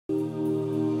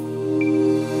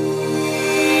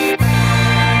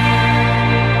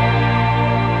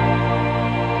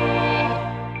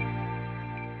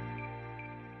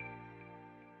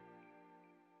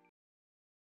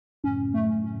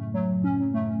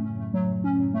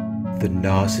The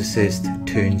narcissist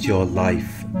turns your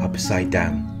life upside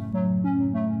down.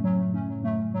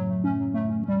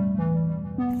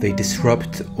 They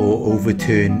disrupt or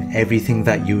overturn everything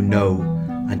that you know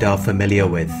and are familiar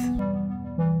with.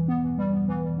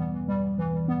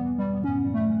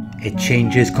 It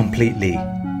changes completely,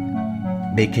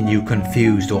 making you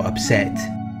confused or upset.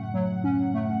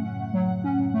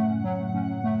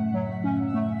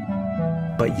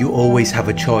 But you always have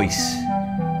a choice.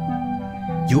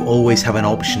 You always have an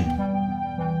option.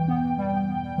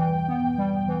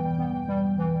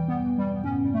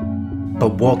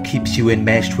 But what keeps you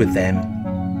enmeshed with them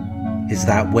is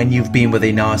that when you've been with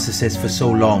a narcissist for so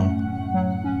long,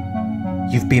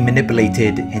 you've been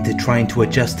manipulated into trying to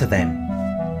adjust to them,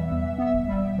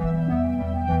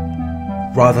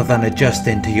 rather than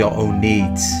adjusting to your own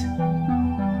needs.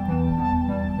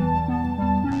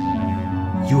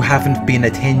 You haven't been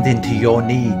attending to your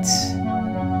needs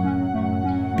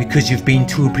because you've been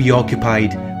too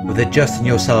preoccupied with adjusting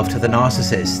yourself to the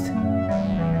narcissist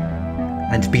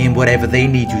and being whatever they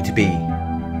need you to be.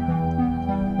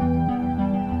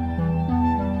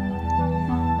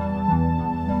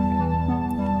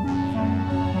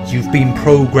 You've been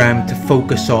programmed to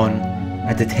focus on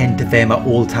and attend to them at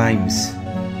all times.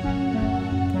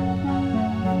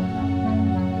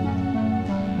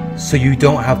 So you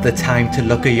don't have the time to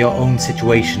look at your own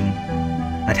situation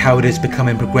and how it is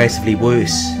becoming progressively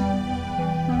worse.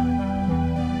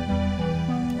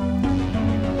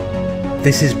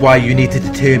 This is why you need to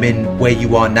determine where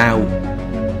you are now.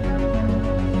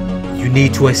 You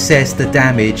need to assess the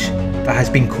damage that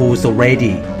has been caused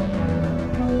already,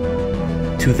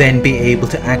 to then be able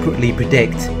to accurately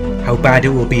predict how bad it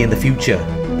will be in the future.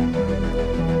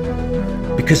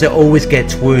 Because it always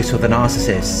gets worse with a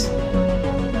narcissist.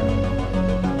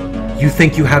 You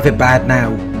think you have it bad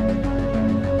now.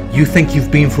 You think you've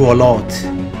been through a lot.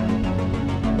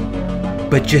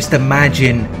 But just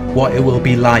imagine what it will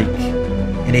be like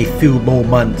in a few more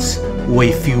months or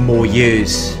a few more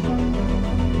years.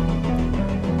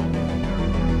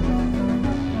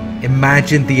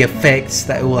 Imagine the effects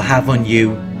that it will have on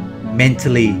you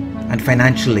mentally and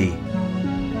financially.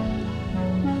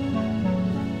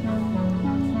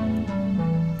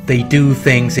 They do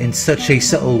things in such a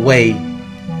subtle way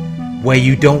where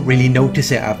you don't really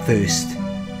notice it at first.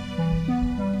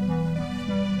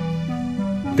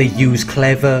 They use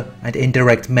clever and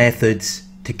indirect methods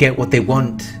to get what they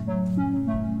want,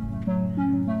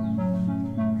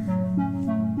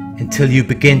 until you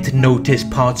begin to notice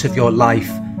parts of your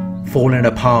life falling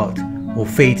apart or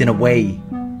fading away.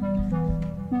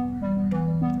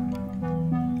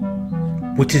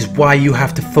 Which is why you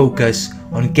have to focus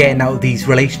on getting out of these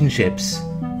relationships.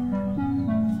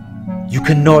 You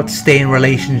cannot stay in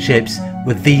relationships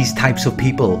with these types of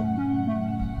people.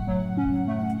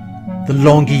 The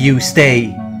longer you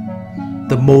stay,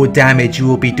 the more damage you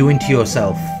will be doing to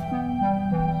yourself.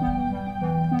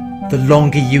 The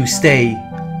longer you stay,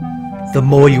 the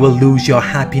more you will lose your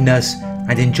happiness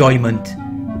and enjoyment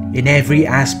in every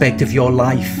aspect of your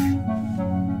life.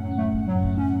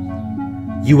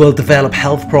 You will develop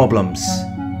health problems,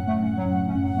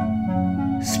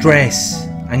 stress,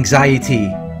 anxiety,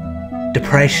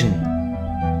 depression,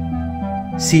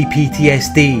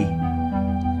 PTSD,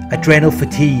 adrenal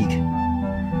fatigue.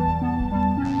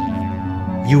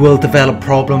 You will develop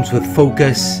problems with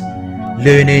focus,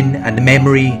 learning and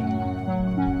memory,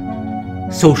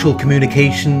 social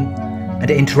communication and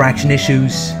interaction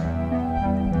issues.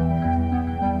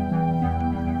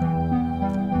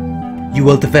 You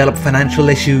will develop financial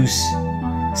issues,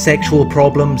 sexual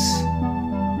problems.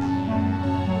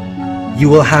 You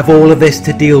will have all of this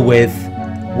to deal with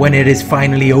when it is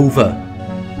finally over.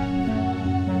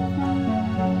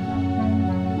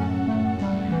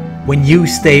 When you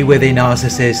stay with a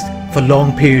narcissist for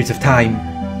long periods of time,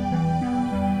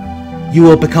 you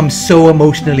will become so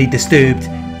emotionally disturbed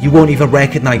you won't even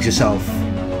recognize yourself.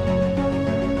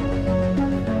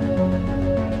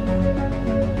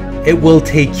 It will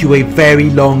take you a very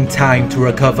long time to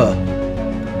recover.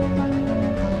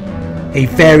 A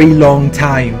very long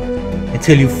time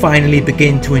until you finally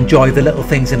begin to enjoy the little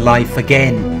things in life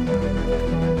again.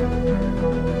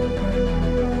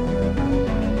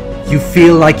 You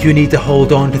feel like you need to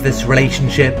hold on to this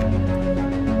relationship.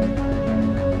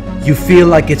 You feel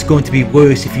like it's going to be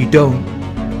worse if you don't.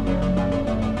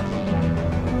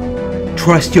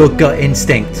 Trust your gut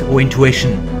instinct or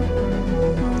intuition.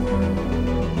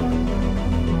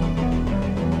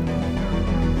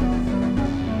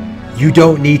 You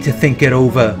don't need to think it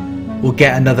over or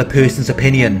get another person's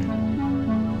opinion.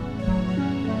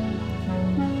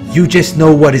 You just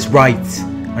know what is right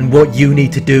and what you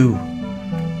need to do.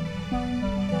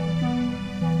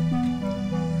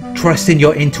 Trusting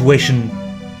your intuition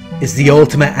is the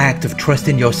ultimate act of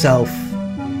trusting yourself.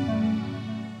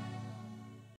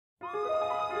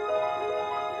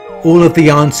 All of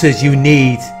the answers you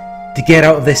need to get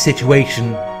out of this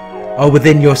situation are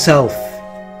within yourself.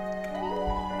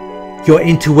 Your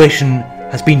intuition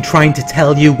has been trying to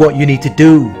tell you what you need to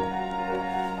do.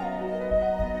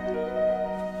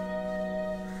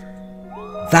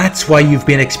 That's why you've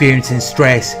been experiencing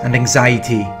stress and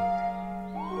anxiety.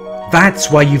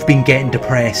 That's why you've been getting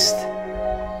depressed.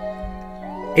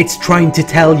 It's trying to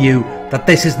tell you that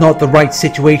this is not the right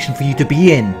situation for you to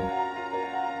be in.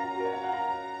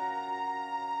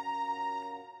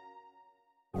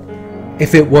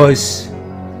 If it was,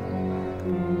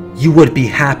 you would be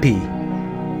happy.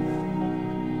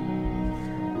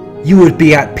 You would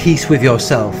be at peace with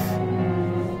yourself.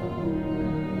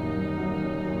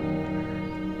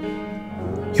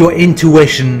 Your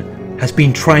intuition has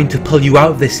been trying to pull you out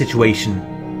of this situation.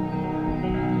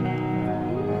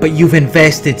 But you've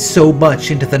invested so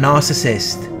much into the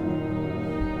narcissist.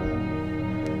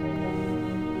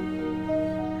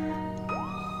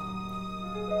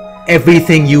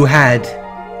 Everything you had,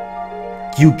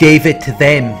 you gave it to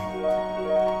them.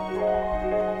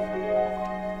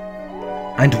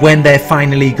 And when they're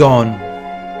finally gone,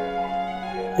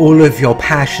 all of your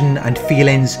passion and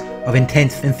feelings of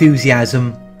intense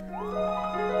enthusiasm,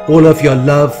 all of your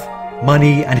love,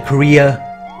 money and career,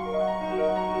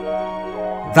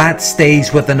 that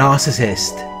stays with the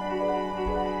narcissist.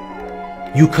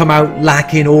 You come out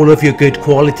lacking all of your good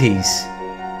qualities,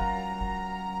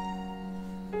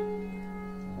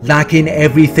 lacking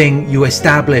everything you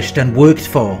established and worked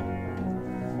for.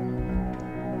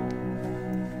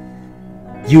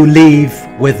 You leave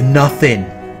with nothing.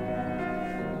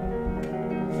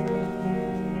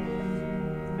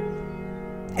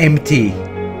 Empty,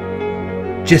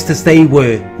 just as they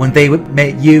were when they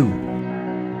met you.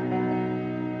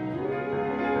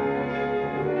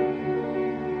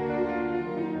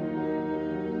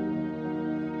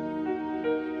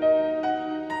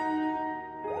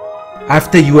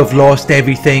 After you have lost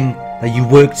everything that you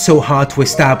worked so hard to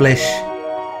establish,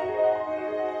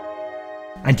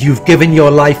 and you've given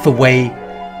your life away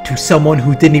to someone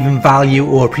who didn't even value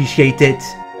or appreciate it,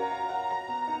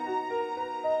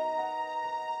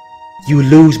 you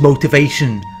lose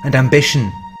motivation and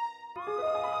ambition.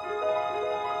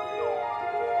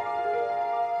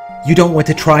 You don't want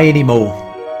to try anymore.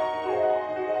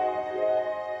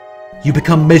 You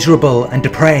become miserable and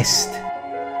depressed,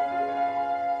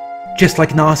 just like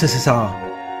narcissists are.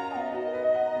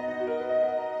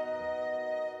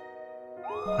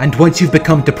 And once you've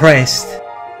become depressed,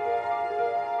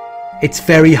 it's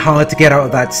very hard to get out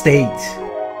of that state.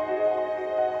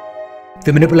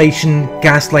 The manipulation,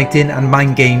 gaslighting and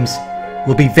mind games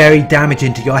will be very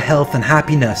damaging to your health and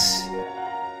happiness.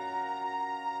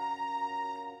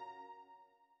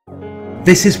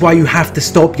 This is why you have to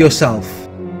stop yourself,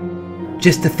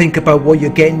 just to think about what you're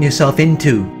getting yourself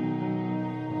into.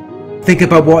 Think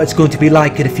about what it's going to be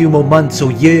like in a few more months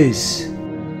or years.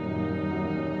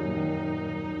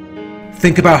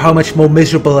 Think about how much more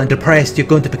miserable and depressed you're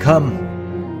going to become.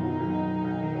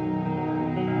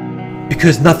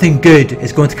 Because nothing good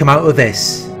is going to come out of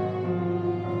this.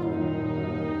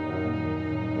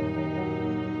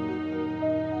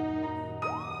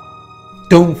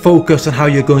 Don't focus on how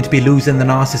you're going to be losing the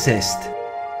narcissist.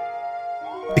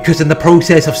 Because in the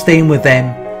process of staying with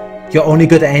them, you're only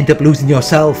going to end up losing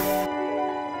yourself.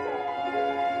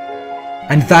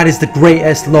 And that is the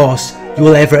greatest loss you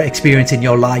will ever experience in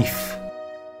your life.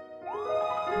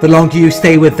 The longer you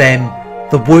stay with them,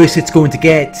 the worse it's going to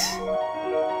get.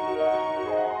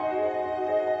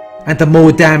 And the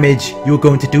more damage you're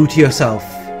going to do to yourself.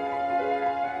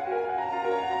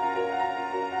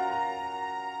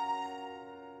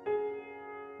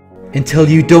 Until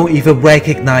you don't even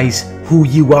recognize who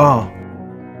you are.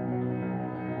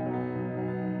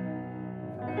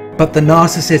 But the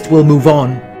narcissist will move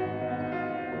on.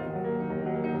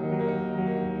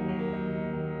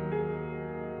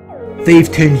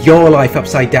 They've turned your life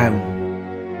upside down.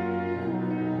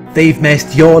 They've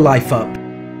messed your life up.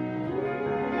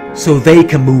 So they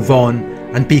can move on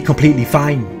and be completely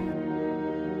fine.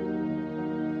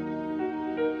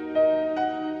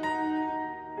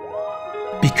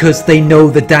 Because they know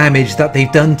the damage that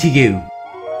they've done to you.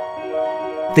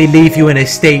 They leave you in a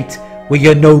state where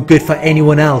you're no good for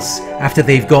anyone else after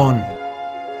they've gone.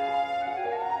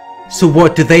 So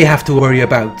what do they have to worry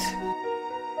about?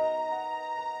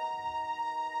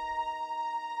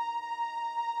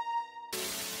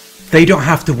 They don't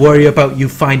have to worry about you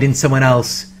finding someone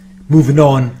else, moving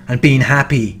on and being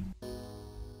happy.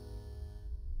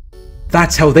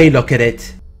 That's how they look at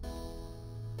it.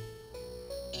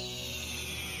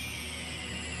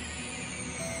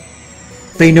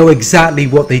 They know exactly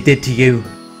what they did to you.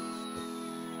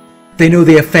 They know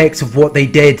the effects of what they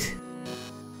did.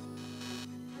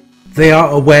 They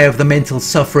are aware of the mental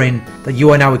suffering that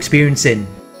you are now experiencing.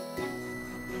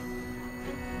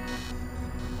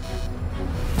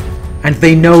 And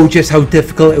they know just how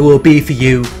difficult it will be for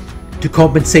you to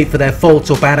compensate for their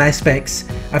faults or bad aspects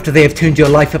after they have turned your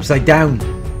life upside down.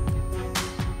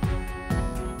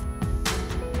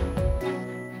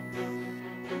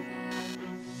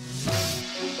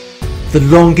 The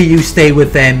longer you stay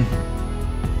with them,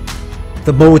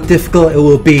 the more difficult it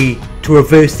will be to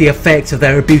reverse the effects of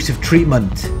their abusive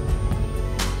treatment.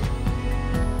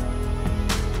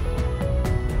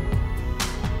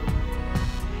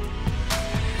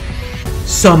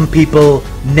 Some people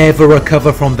never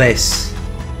recover from this.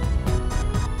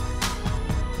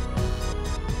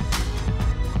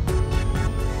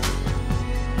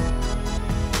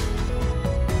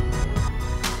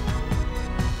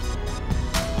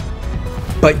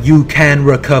 But you can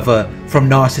recover from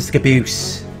narcissistic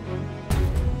abuse.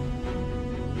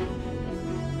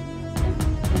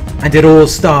 And it all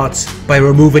starts by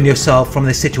removing yourself from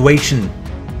the situation.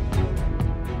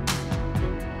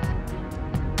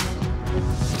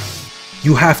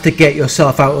 You have to get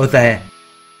yourself out of there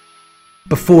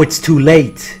before it's too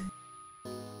late.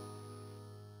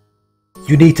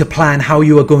 You need to plan how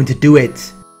you are going to do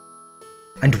it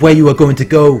and where you are going to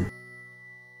go.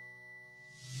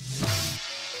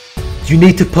 You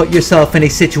need to put yourself in a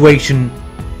situation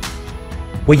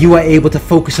where you are able to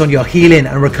focus on your healing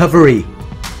and recovery.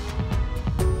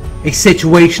 A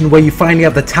situation where you finally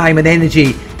have the time and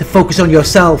energy to focus on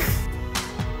yourself.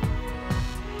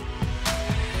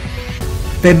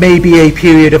 There may be a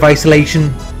period of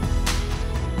isolation,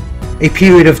 a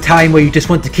period of time where you just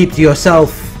want to keep to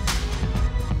yourself,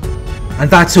 and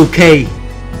that's okay.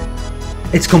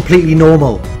 It's completely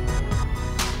normal.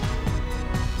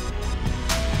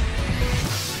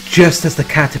 Just as the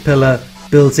caterpillar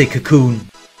builds a cocoon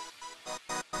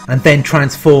and then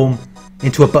transforms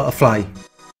into a butterfly.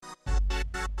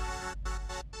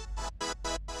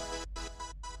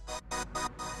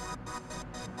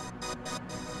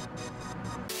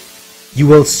 You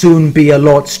will soon be a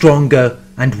lot stronger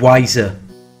and wiser,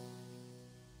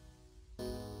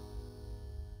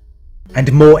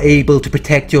 and more able to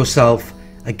protect yourself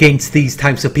against these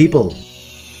types of people.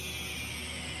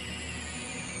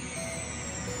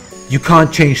 You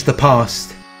can't change the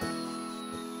past,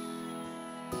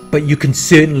 but you can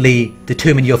certainly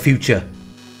determine your future.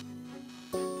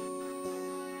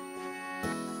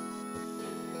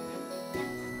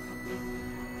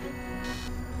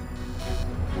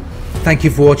 Thank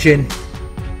you for watching.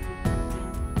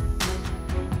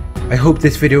 I hope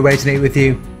this video resonated with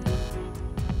you.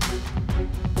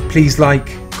 Please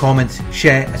like, comment,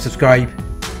 share and subscribe.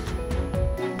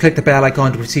 Click the bell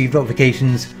icon to receive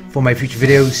notifications for my future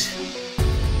videos.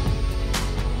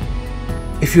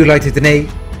 If you would like to donate,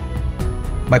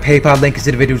 my PayPal link is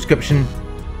in the video description.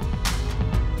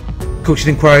 Coaching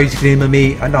inquiries, you can email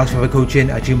me at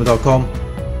narcsurvivorcoaching@gmail.com.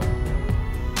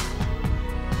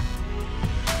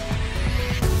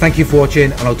 Thank you for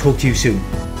watching, and I'll talk to you soon.